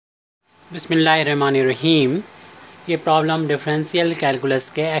बिस्मिल्लाहिर्रहमानिर्रहीम। ये problem differential calculus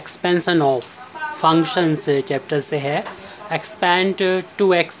के एक्सपेंशन ऑफ फंक्शंस चैप्टर से है। Expand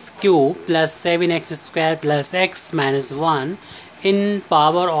 2x³ plus 7x² plus x-1 in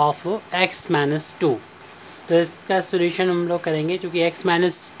power of x-2। तो इसका सोल्यूशन हम लोग करेंगे, क्योंकि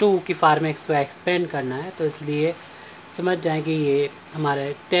x-2 की फॉर्म x को एक्सपेंड करना है, तो इसलिए समझ जाएं कि ये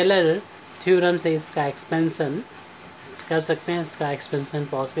हमारे टेलर थ्योरम से इसका एक्सपेंशन कर सकते हैं, इसका एक्सपेंशन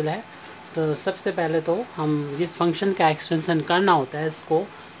पॉसिबल है। तो सबसे पहले तो हम जिस फंक्शन का एक्सपेंशन करना होता है इसको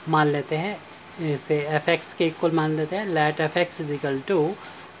मान लेते हैं, इसे f(x) के इक्वल मान लेते हैं। Late f(x) =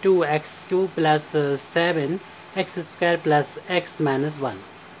 2x³ plus 7x² plus x-1।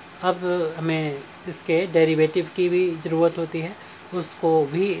 अब हमें इसके डेरिवेटिव की भी ज़रूरत होती है, उसको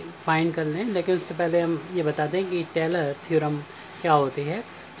भी फाइंड कर लें। लेकिन उससे पहले हम ये बता दें कि टेलर थ्योरम क्या होती है।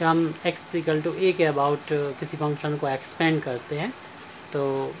 जब हम x = a के अबाउट किसी फंक्शन को एक्सपेंड करते हैं तो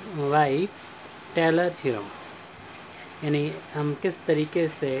वाई टेलर थ्योरम, यानी हम किस तरीके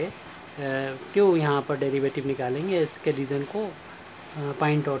से क्यों यहाँ पर डेरिवेटिव निकालेंगे, इसके रीज़न को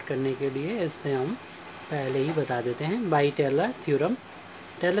पॉइंट आउट करने के लिए इससे हम पहले ही बता देते हैं by Taylor theorem.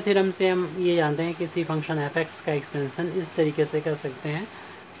 Taylor theorem से हम ये जानते हैं कि किसी फंक्शन f(x) का एक्सपेंशन इस तरीके से कर सकते हैं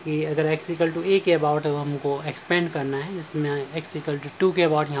कि अगर x = a के अबाउट हमको एक्सपेंड करना है, जिसमें x = 2 के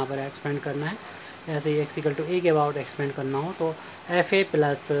अबाउट यहाँ पर एक्सपेंड करना है, ऐसे ही x = a के अबाउट एक्सपेंड करना हो तो fa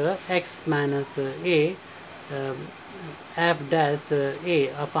प्लस x-a f'(a)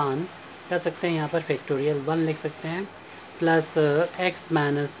 अपान कर सकते हैं, यहाँ पर फैक्टोरियल 1 लिख सकते हैं, plus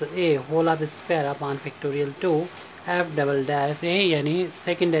x-a whole of square upon factorial 2 f'(a), यानी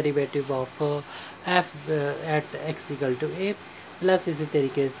second derivative of f eight x = a, plus इसी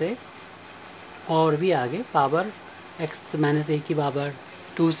तरीके से और भी आगे पावर x-a की पावर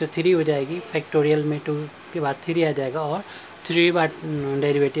 2 से 3 हो जाएगी, फैक्टोरियल में 2 के बाद 3 आ जाएगा और 3 बार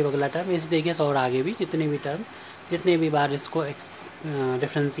डेरिवेटिव अगला टर्म, इस तरीके से और आगे भी जितने भी बार इसको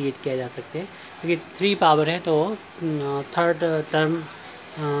डिफ्रेंशिएट किया जा सकते हैं। क्योंकि 3 पावर है तो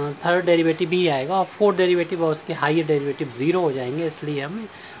थर्ड डेरिवेटिव भी आएगा और फोर्थ डेरिवेटिव और उसके हायर डेरिवेटिव 0 हो जाएंगे, इसलिए हमें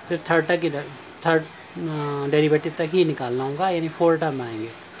सिर्फ थर्ड डेरिवेटिव तक ही निकालना होगा, यानी 4 टर्म आएंगे।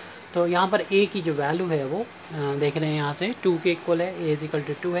 तो यहाँ पर a की जो वैल्यू है वो देख रहे हैं यहाँ से 2 के इक्वल है, a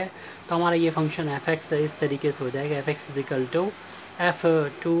 = 2 है, तो हमारा ये फंक्शन f(x) इस तरीके से हो जाएगा। f(x) =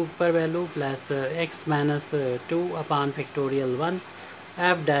 f(2) पर value plus x-2 upon factorial 1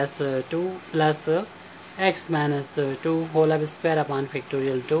 f'(2) plus x-2 whole of square upon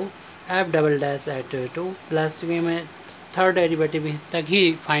factorial 2 f'(2) plus में थर्ड डेरिवेटिव तक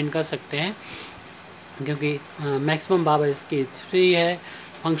ही फाइंड कर सकते हैं, क्योंकि मैक्सिमम पावर इसकी 3 है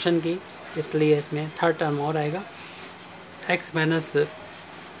फंक्शन की, इसलिए इसमें थर्ड टर्म और आएगा x-2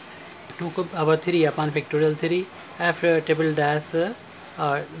 को पावर 3 अपान फैक्टोरियल 3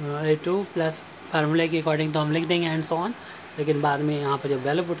 f'(2) प्लस फार्मूले के अकॉर्डिंग तो हम लिख देंगे एंड सो ऑन, लेकिन बाद में यहाँ पर जब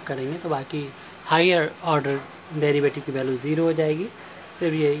वैल्यू पुट करेंगे तो बाकी हायर ऑर्डर डेरिवेटिव की वैल्यू 0 हो जाएगी,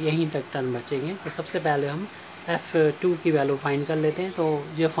 सिर्फ ये यहीं तक टर्म बचेंगे। तो सबसे पहले हम f(2) की वैल्यू फाइंड कर लेते हैं। तो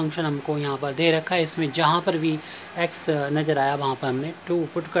जो फंक्शन हमको यहाँ पर दे रखा है, इसमें जहाँ पर भी x नज़र आया वहाँ पर हमने 2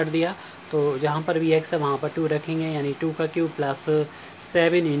 पुट कर दिया, तो जहाँ पर भी x है वहाँ पर 2 रखेंगे, यानी 2 प्लस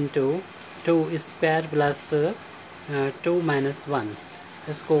 7 × 2² प्लस 2-1।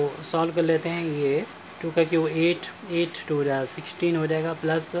 इसको सॉल्व कर लेते हैं। ये 2 8 2 16 हो जाएगा,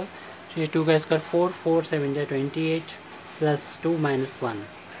 प्लस ये 2² 4 7 28 प्लस 2-1।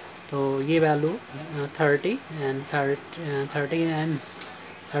 तो ये वैल्यू 30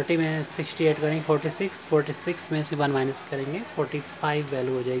 में 68 करेंगे 46 में से 1 माइनस करेंगे 45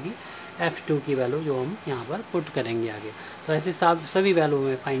 वैल्यू हो जाएगी f(2) की वैल्यू, जो हम यहाँ पर पुट करेंगे आगे। तो ऐसे सभी वैल्यू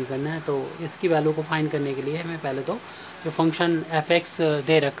हमें फाइंड करना है। तो इसकी वैल्यू को फाइंड करने के लिए हमें पहले तो जो फंक्शन f(x)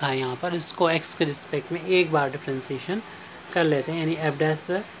 दे रखा है यहाँ पर, इसको x के रिस्पेक्ट में एक बार डिफ्रेंशिएशन कर लेते हैं, यानी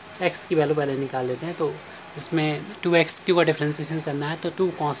f'(x) की वैल्यू पहले निकाल लेते हैं। तो इसमें 2x³ का डिफ्रेंशिएशन करना है, तो 2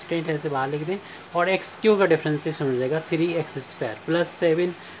 कांस्टेंट है, ऐसे बाहर लिख दें, और x³ का डिफ्रेंशिएशन हो जाएगा 3x² प्लस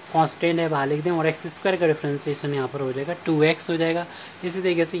 7 कांस्टेंट है, बाहर लिख दें, और x² का डिफ्रेंशिएशन यहाँ पर हो जाएगा 2x हो जाएगा। इसी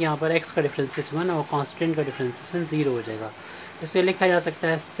तरीके से यहाँ पर x का डिफ्रेंशिएशन 1 और कांस्टेंट का डिफ्रेंशिएशन 0 हो जाएगा। इसे लिखा जा सकता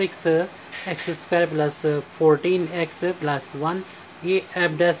है 6x² प्लस 14x प्लस 1। ये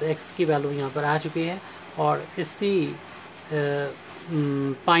f'(x) की वैल्यू यहाँ पर आ चुकी है, और इसी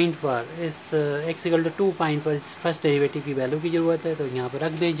पॉइंट पर इस x = 2 पॉइंट पर इस फर्स्ट डेरिवेटिव की वैल्यू की ज़रूरत है, तो यहाँ पर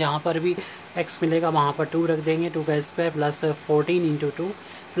रख दें, जहाँ पर भी x मिलेगा वहाँ पर 2 रख देंगे, 2² प्लस 14 × 2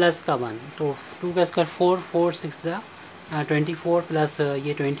 प्लस का 1, तो 2² 4 6 24 प्लस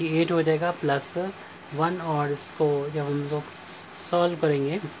ये 28 हो जाएगा प्लस 1, और इसको जब हम लोग सॉल्व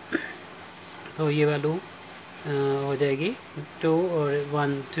करेंगे तो ये वैल्यू हो जाएगी 2 और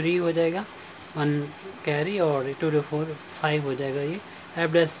 1 3 हो जाएगा, 1 कैरी और 2 to 4 5 हो जाएगा। ये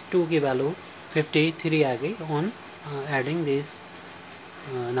एफ डैश 2 की वैल्यू 53 आ गई on adding this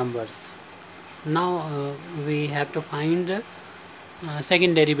numbers. Now we have to find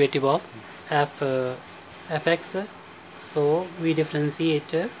second derivative of fx. So we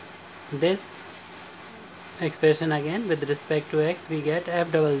differentiate this expression again with respect to x. We get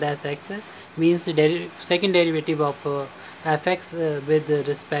f double dash x means second derivative of fx with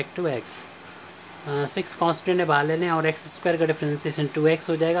respect to x. 6 constant है बाहर लेने और x square का differentiation 2x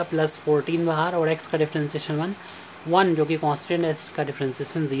हो जाएगा plus 14 बाहर और x का डिफ्रेंसिएशन 1 जो कि कांस्टेंट है, इसका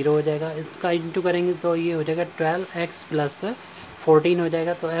डिफ्रेंसिएशन 0 हो जाएगा। इसका इंटू करेंगे तो ये हो जाएगा 12x प्लस 14 हो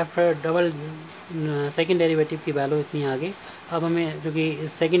जाएगा। तो एफ डबल सेकेंड डेरिवेटिव की वैल्यू इतनी आ गई। अब हमें जो कि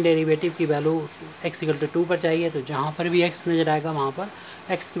सेकेंड डेरिवेटिव की वैल्यू x = 2 पर चाहिए, तो जहाँ पर भी x नज़र आएगा वहाँ पर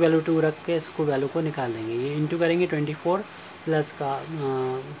x की वैल्यू 2 रख के इसको वैल्यू को निकाल लेंगे। ये इंटू करेंगे 24 प्लस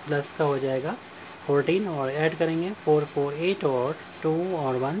का हो जाएगा 14 और ऐड करेंगे 4 4 8 और 2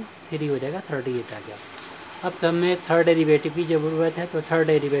 और 1 3 हो जाएगा 38 आ गया। अब हमें थर्ड डेरिवेटिव की ज़रूरत है, तो थर्ड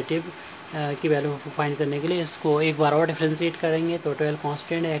डेरिवेटिव की वैल्यू फाइंड करने के लिए इसको एक बार और डिफ्रेंशिएट करेंगे तो 12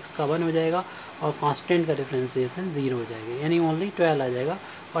 कांस्टेंट है, x का 1 हो जाएगा और कांस्टेंट का डिफ्रेंशिएशन 0 हो जाएगा, यानी ओनली 12 आ जाएगा।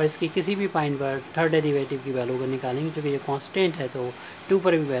 और इसकी किसी भी पॉइंट पर थर्ड डेरिवेटिव की वैल्यू को निकालेंगे, क्योंकि ये कांस्टेंट है तो 2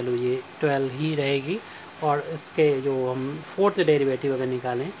 पर भी वैल्यू ये 12 ही रहेगी। और इसके जो हम फोर्थ डेरिवेटिव अगर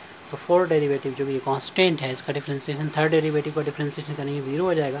निकालें तो फोर्थ डेरिवेटिव जो कि कांस्टेंट है, इसका डिफ्रेंशिएशन थर्ड डेरिवेटिव का डिफ्रेंशिएशन करेंगे 0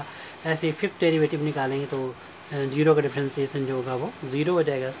 हो जाएगा। ऐसे ही फिफ्थ डेरिवेटिव निकालेंगे तो 0 का डिफ्रेंशिएशन जो होगा वो 0 हो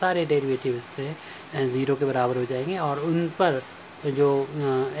जाएगा। सारे डेरिवेटिव इससे 0 के बराबर हो जाएंगे और उन पर जो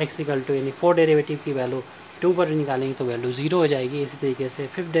x = यानी फोर्थ डेरिवेटिव की वैल्यू 2 पर निकालेंगे तो वैल्यू 0 हो जाएगी। इसी तरीके से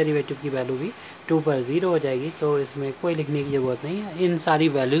फिफ्थ डेरिवेटिव की वैल्यू भी 2 पर 0 हो जाएगी। तो इसमें कोई लिखने की ज़रूरत नहीं है, इन सारी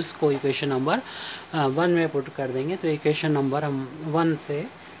वैल्यूज़ को इक्वेशन नंबर 1 में पुट कर देंगे। तो इक्वेशन नंबर हम 1 से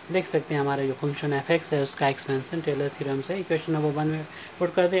देख सकते हैं हमारे जो फंक्शन f(x) है उसका एक्सपेंशन टेलर थ्योरम से इक्वेशन नंबर 1 में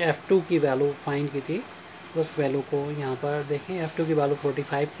पुट कर दें। f2 की वैल्यू फाइंड की थी, उस वैल्यू को यहाँ पर देखें, f2 की वैल्यू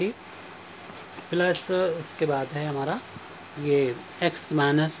 45 थी, प्लस इसके बाद है हमारा ये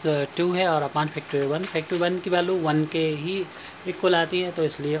x-2 है और अपान फैक्टोरियल 1 की वैल्यू 1 के ही इक्वल आती है, तो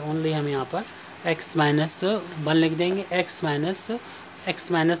इसलिए ओनली हम यहाँ पर x-1 लिख देंगे।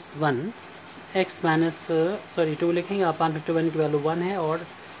 x-2 लिखेंगे, अपान फैक्टोरियल 1 की वैल्यू 1 है और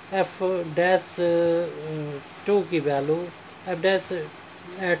f'2 की वैल्यू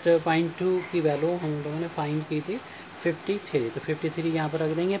f'(2) की वैल्यू हम लोगों ने फाइंड की थी 53, तो 53 यहाँ पर रख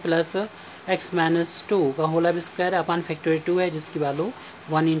देंगे। प्लस x-2 का होल स्क्वायर अपान फैक्टोरियल 2 है जिसकी वैल्यू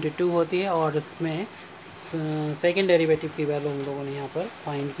 1 × 2 होती है और इसमें सेकेंड डेरिवेटिव की वैल्यू हम लोगों ने यहाँ पर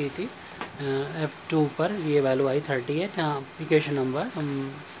फाइंड की थी f2 पर, ये वैल्यू आई 38। यहाँ इक्वेशन नंबर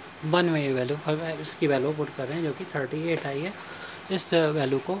 1 में ये वैल्यू इसकी वैल्यू पुट कर रहे हैं जो कि 38 आई है। इस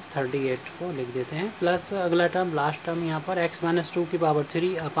वैल्यू को 38 को लिख देते हैं। प्लस अगला टर्म लास्ट टर्म यहाँ पर x-2 की पावर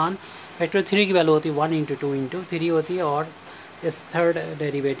 3 अपान फैक्टर 3 की वैल्यू होती है 1 × 2 × 3 होती है और इस थर्ड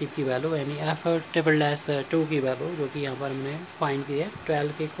डेरिवेटिव की वैल्यू यानी f'(2) की वैल्यू जो कि यहाँ पर हमने फाइंड की है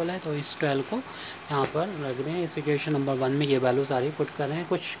 12 के इक्वल है, तो इस 12 को यहाँ पर रख रहे हैं। इस इक्वेशन नंबर 1 में ये वैल्यू सारी पुट कर रहे हैं,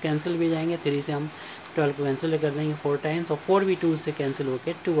 कुछ कैंसिल भी जाएंगे, 3 से हम 12 को कैंसिल कर देंगे 4 टाइम्स और 4 भी 2 से कैंसिल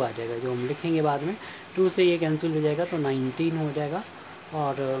होकर 2 आ जाएगा, जो हम लिखेंगे बाद में। 2 से ये कैंसिल हो जाएगा तो 19 हो जाएगा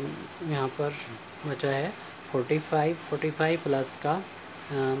और यहाँ पर बचा है 45 प्लस का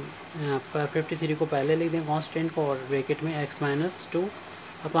यहाँ पर 53 को पहले लिख दें कांस्टेंट को और ब्रैकेट में x-2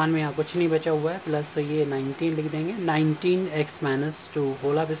 अपान में यहाँ कुछ नहीं बचा हुआ है, प्लस ये 19 लिख देंगे, 19x-2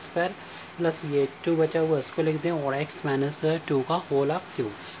 होल स्क्वायर प्लस ये 2 बचा हुआ है इसको लिख दें और x-2 का होल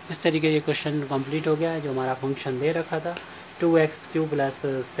क्यूब। इस तरीके ये क्वेश्चन कंप्लीट हो गया है। जो हमारा फंक्शन दे रखा था 2x³ plus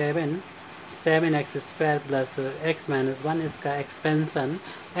 7x² plus x-1, इसका एक्सपेंसन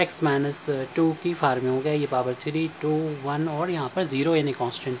x-2 की फॉर्म में हो गया, ये पावर 3 2 1 और यहाँ पर 0 यानी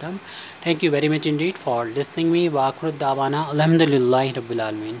constant term. Thank you very much Indeed for listening me. वाखिर दावाना अल्हम्दुलिल्लाहि रब्बिल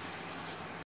आलमीन।